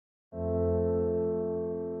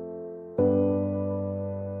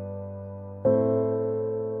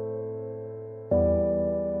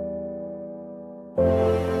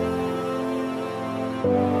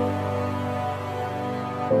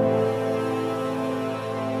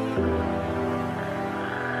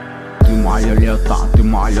мое лето, ты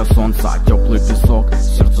мое солнце, теплый песок.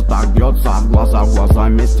 Сердце так бьется, в глаза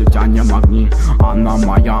вместе тянем огни. Она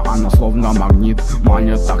моя, она словно магнит,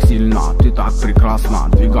 манит так сильно, ты так прекрасна.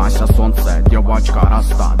 Двигайся, солнце, девочка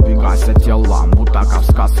раста, двигайся телом, будто как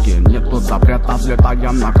в сказке. Нет тут запрета,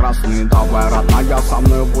 взлетаем на красный. Давай, родная, со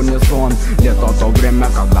мной в унисон. Лето то время,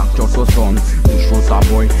 когда к черту сон. Дышу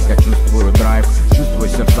тобой, я чувствую драйв, чувствую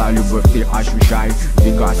сердца, любовь ты ощущай.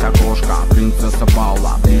 Двигайся, крошка, принцесса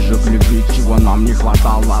Паула, ближе к любви, чего нам не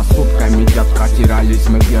хватало. Сутками, детка, терялись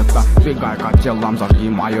мы где-то. Двигай-ка телом, зажги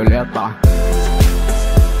мое лето.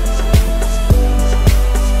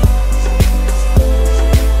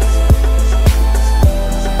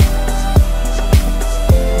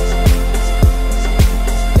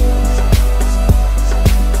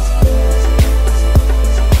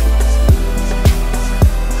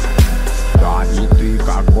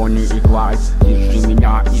 Бонни и Клайд, держи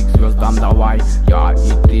меня и к звездам давай. Я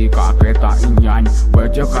и ты, как это инь-янь, в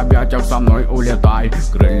этих объятиях со мной улетай.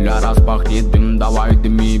 Крылья распахни, дым давай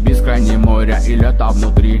дыми, бескрайнее море и лето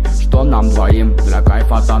внутри. Что нам двоим, для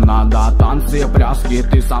кайфа-то надо. Танцы, пляски,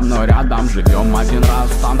 ты со мной рядом. Живем один раз,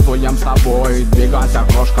 танцуем с тобой. Двигайся,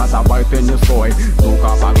 крошка, давай ты не стой. Звука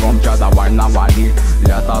погромче, давай навали.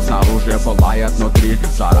 Лето снаружи пылает внутри.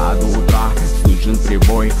 Жара до утра, снежен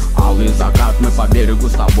прибой. Алый закат, мы по берегу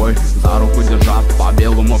с тобой, за руку держав по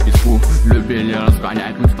белому песку. Любили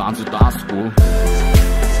разгонять мы в танце.